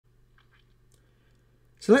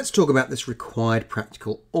So let's talk about this required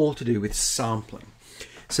practical, all to do with sampling.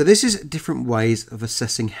 So this is different ways of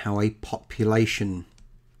assessing how a population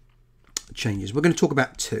changes. We're going to talk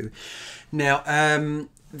about two. Now,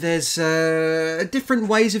 there's different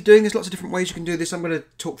ways of doing this, lots of different ways you can do this. I'm going to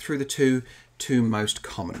talk through the two most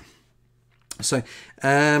common. So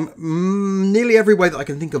nearly every way that I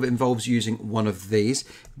can think of involves using one of these.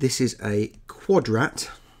 This is a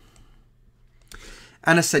quadrat,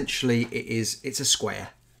 and essentially it's a square,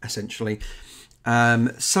 essentially.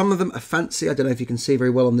 Some of them are fancy. I don't know if you can see very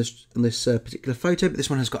well on this particular photo, but this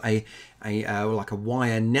one has got a like a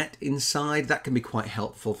wire net inside. That can be quite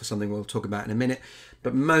helpful for something we'll talk about in a minute.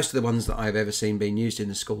 But most of the ones that I've ever seen being used in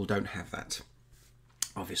the school don't have that,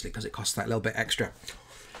 obviously, because it costs that little bit extra.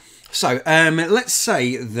 So let's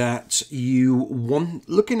say that you want,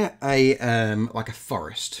 looking at a like a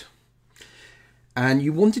forest, and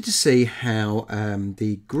you wanted to see how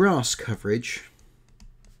the grass coverage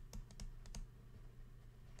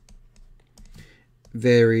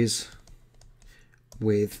varies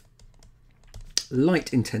with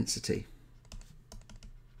light intensity.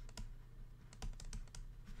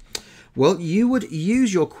 Well, you would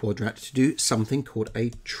use your quadrat to do something called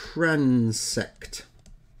a transect.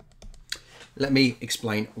 Let me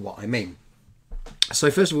explain what I mean.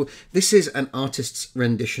 So first of all, this is an artist's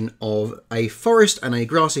rendition of a forest and a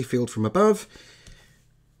grassy field from above.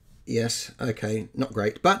 Yes, okay, not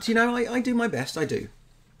great, but you know, I do my best, I do.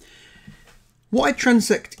 What a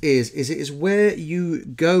transect is it is where you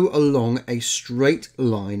go along a straight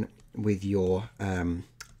line with your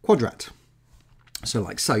quadrat. So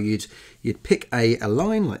like so, you'd pick a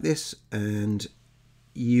line like this, and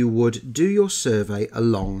you would do your survey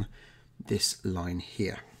along this line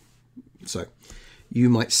here. So you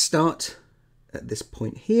might start at this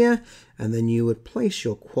point here, and then you would place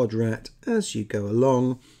your quadrat as you go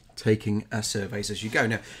along, taking surveys as you go.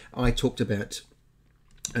 Now, I talked about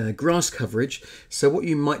grass coverage, so what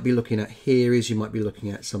you might be looking at here is you might be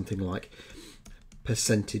looking at something like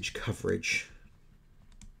percentage coverage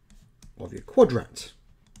of your quadrat.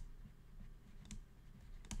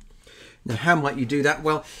 Now, how might you do that?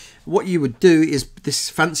 Well, what you would do is, this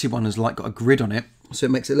fancy one has like got a grid on it, so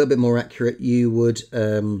it makes it a little bit more accurate. You would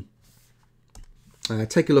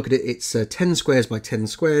take a look at it. It's 10 squares by 10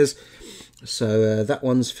 squares. So that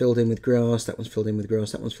one's filled in with grass, that one's filled in with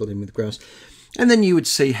grass, that one's filled in with grass. And then you would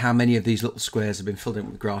see how many of these little squares have been filled in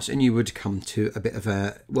with grass, and you would come to a bit of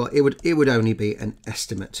a, well, it would only be an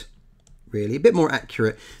estimate, really, a bit more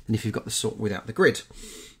accurate than if you've got the sort without the grid.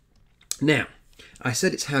 Now, I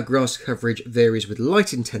said it's how grass coverage varies with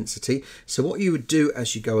light intensity. So what you would do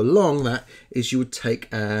as you go along that is you would take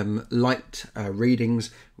light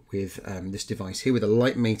readings with this device here with a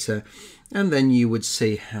light meter, and then you would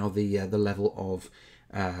see how the level of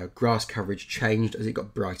grass coverage changed as it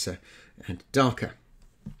got brighter and darker.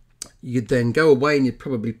 You'd then go away and you'd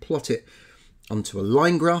probably plot it onto a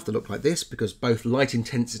line graph that looked like this, because both light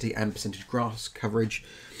intensity and percentage grass coverage,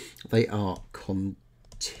 they are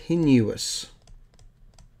continuous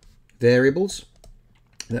variables.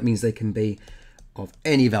 That means they can be of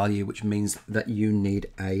any value, which means that you need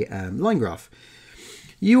a line graph.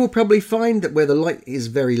 You will probably find that where the light is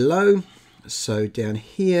very low, so down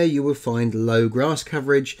here you will find low grass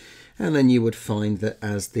coverage, and then you would find that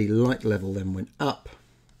as the light level then went up,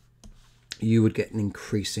 you would get an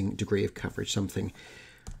increasing degree of coverage, something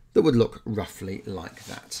that would look roughly like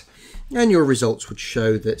that. And your results would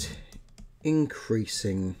show that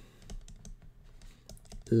increasing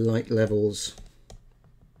light levels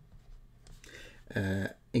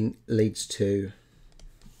leads to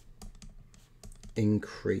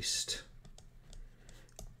increased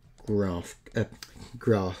grass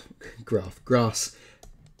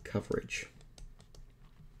coverage.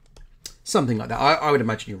 Something like that. I would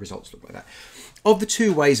imagine your results look like that. Of the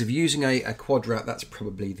two ways of using a quadrat, that's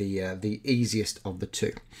probably the easiest of the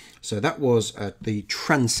two. So that was the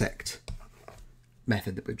transect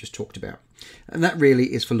method that we've just talked about. And that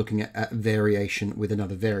really is for looking at variation with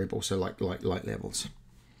another variable, so like light levels.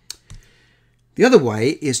 The other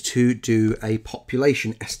way is to do a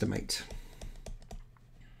population estimate.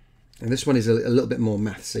 And this one is a little bit more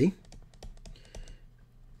mathsy.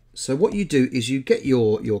 So what you do is you get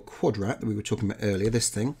your quadrat that we were talking about earlier, this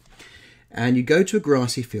thing, and you go to a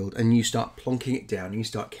grassy field and you start plonking it down and you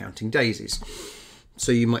start counting daisies.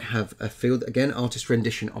 So you might have a field, again, artist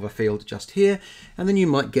rendition of a field just here, and then you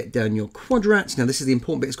might get down your quadrats. Now this is the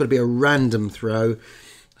important bit, it's got to be a random throw.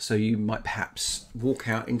 So you might perhaps walk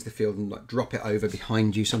out into the field and like drop it over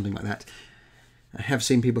behind you, something like that. I have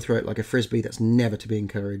seen people throw it like a frisbee. That's never to be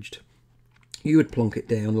encouraged. you would plonk it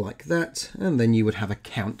down like that, and then you would have a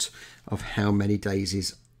count of how many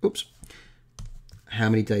daisies, how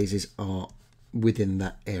many daisies are within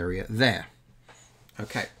that area there.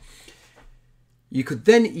 Okay. You could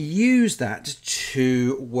then use that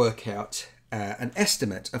to work out an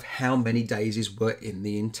estimate of how many daisies were in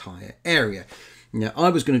the entire area. Now, I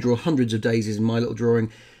was going to draw hundreds of daisies in my little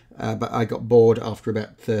drawing, but I got bored after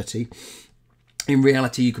about 30. In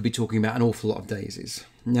reality, you could be talking about an awful lot of daisies.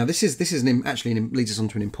 Now, this actually leads us on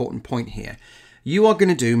to an important point here. You are going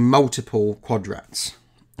to do multiple quadrats,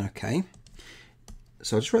 okay?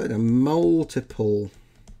 So I'll just write down multiple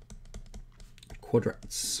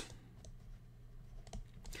quadrats.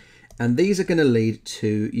 And these are going to lead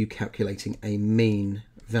to you calculating a mean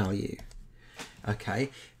value. Okay,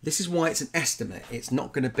 this is why it's an estimate. It's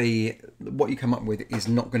not going to be, what you come up with is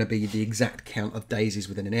not going to be the exact count of daisies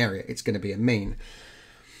within an area. It's going to be a mean.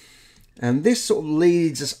 And this sort of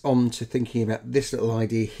leads us on to thinking about this little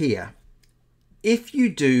idea here. If you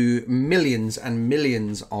do millions and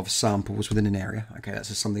millions of samples within an area, okay, that's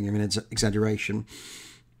just something of an exaggeration,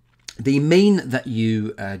 the mean that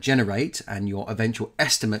you generate and your eventual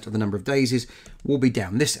estimate of the number of daisies will be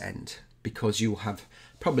down this end, because you'll have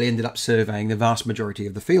probably ended up surveying the vast majority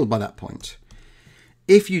of the field by that point.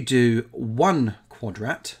 If you do one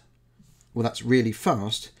quadrat, well, that's really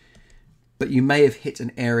fast, but you may have hit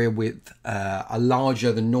an area with a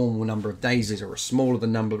larger than normal number of daisies or a smaller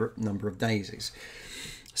than number of daisies.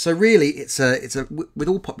 So really, it's a with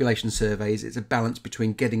all population surveys, it's a balance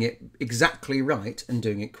between getting it exactly right and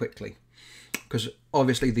doing it quickly. Because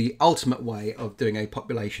obviously the ultimate way of doing a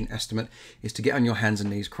population estimate is to get on your hands and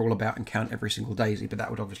knees, crawl about and count every single daisy, but that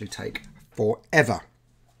would obviously take forever.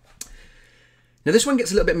 Now this one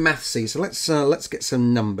gets a little bit mathsy, so let's get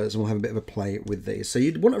some numbers and we'll have a bit of a play with these. So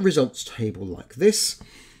you'd want a results table like this.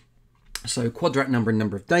 So quadrat number and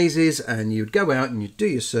number of daisies, and you'd go out and you'd do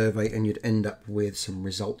your survey and you'd end up with some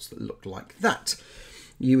results that look like that.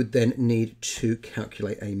 You would then need to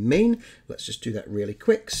calculate a mean. Let's just do that really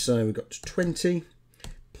quick. So we've got 20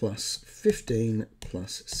 plus 15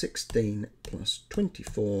 plus 16 plus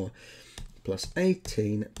 24 plus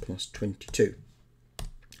 18 plus 22.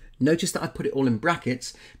 Notice that I put it all in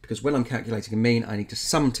brackets because when I'm calculating a mean, I need to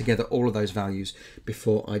sum together all of those values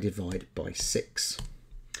before I divide by 6.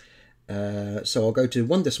 So I'll go to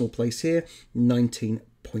one decimal place here,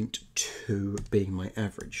 19.2 being my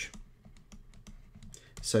average.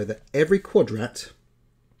 So that every quadrat,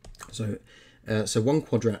 so one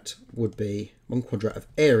quadrat of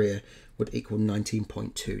area would equal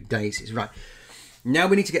 19.2 daisies. Right, now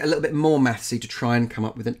we need to get a little bit more mathsy to try and come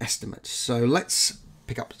up with an estimate. So let's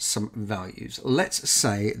pick up some values. Let's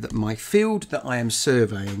say that my field that I am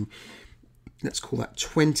surveying, let's call that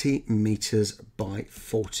 20 meters by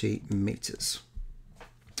 40 meters.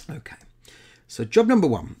 Okay, so job number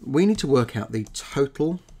 1, we need to work out the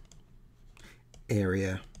total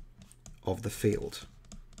area of the field.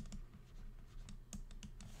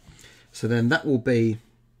 So then that will be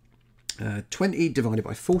 20 divided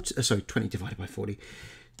by 40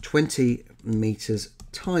 meters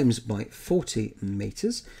times by 40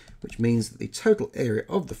 meters, which means that the total area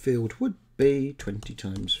of the field would be 20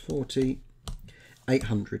 times 40,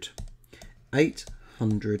 800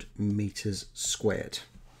 meters squared.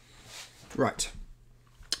 Right,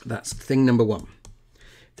 that's thing number 1.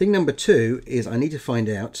 Thing number 2 is I need to find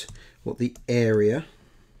out what the area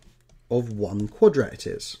of one quadrat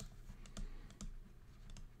is.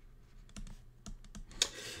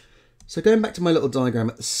 So going back to my little diagram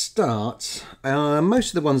at the start, most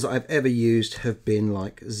of the ones that I've ever used have been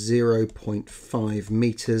like 0.5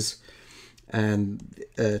 meters and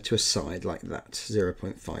to a side like that,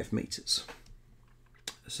 0.5 meters.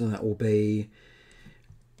 So that will be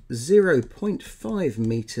 0.5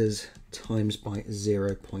 meters times by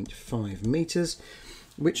 0.5 meters,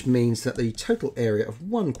 which means that the total area of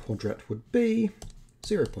one quadrat would be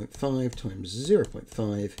 0.5 times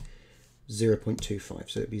 0.5, 0.25.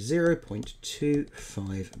 So it'd be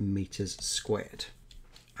 0.25 meters squared.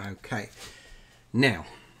 Okay, now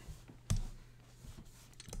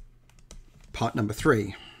part number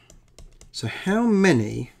 3. So how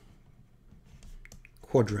many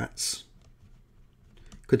quadrats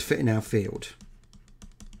could fit in our field?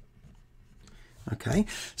 Okay,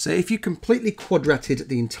 so if you completely quadrated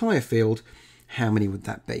the entire field, how many would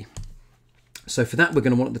that be? So for that, we're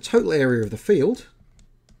going to want the total area of the field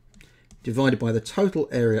divided by the total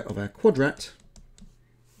area of our quadrat.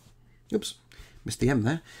 Oops, missed the M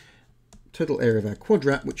there. Total area of our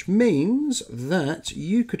quadrat, which means that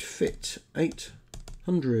you could fit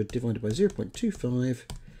 800 divided by 0.25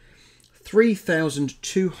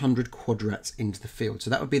 3,200 quadrats into the field. So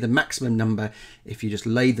that would be the maximum number if you just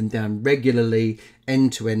laid them down regularly,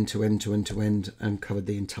 end to end to end to end to end, and covered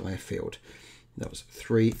the entire field. That was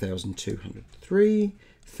 3,200.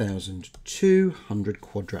 3,200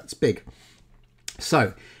 quadrats big.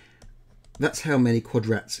 So that's how many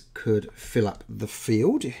quadrats could fill up the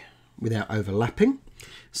field without overlapping.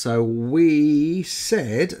 So we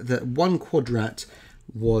said that one quadrat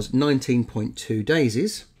was 19.2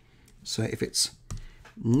 daisies. So if it's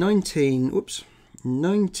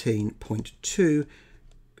 19.2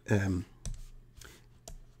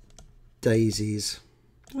 daisies,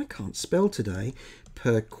 I can't spell today,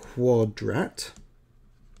 per quadrat,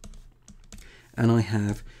 and I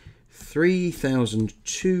have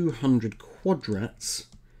 3,200 quadrats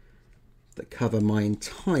that cover my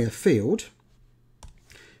entire field,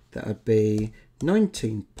 that would be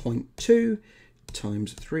 19.2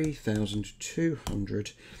 times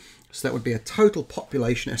 3,200. So that would be a total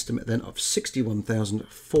population estimate then of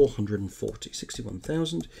 61,440.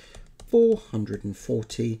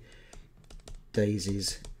 61,440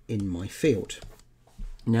 daisies in my field.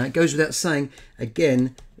 Now it goes without saying,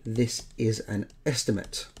 again, this is an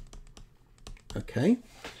estimate. Okay.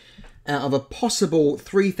 Out of a possible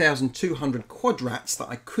 3,200 quadrats that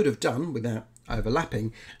I could have done without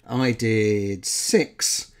overlapping, I did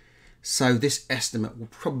 6. So this estimate will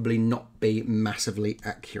probably not be massively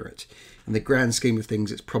accurate. In the grand scheme of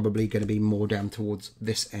things, it's probably going to be more down towards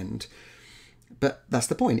this end. But that's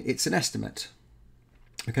the point. It's an estimate.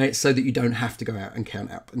 Okay, it's so that you don't have to go out and count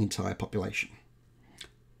out an entire population.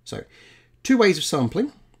 So, 2 ways of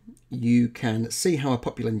sampling. You can see how a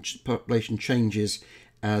population changes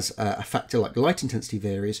as a factor like light intensity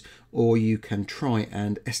varies, or you can try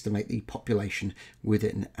and estimate the population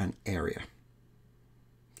within an area.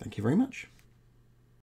 Thank you very much.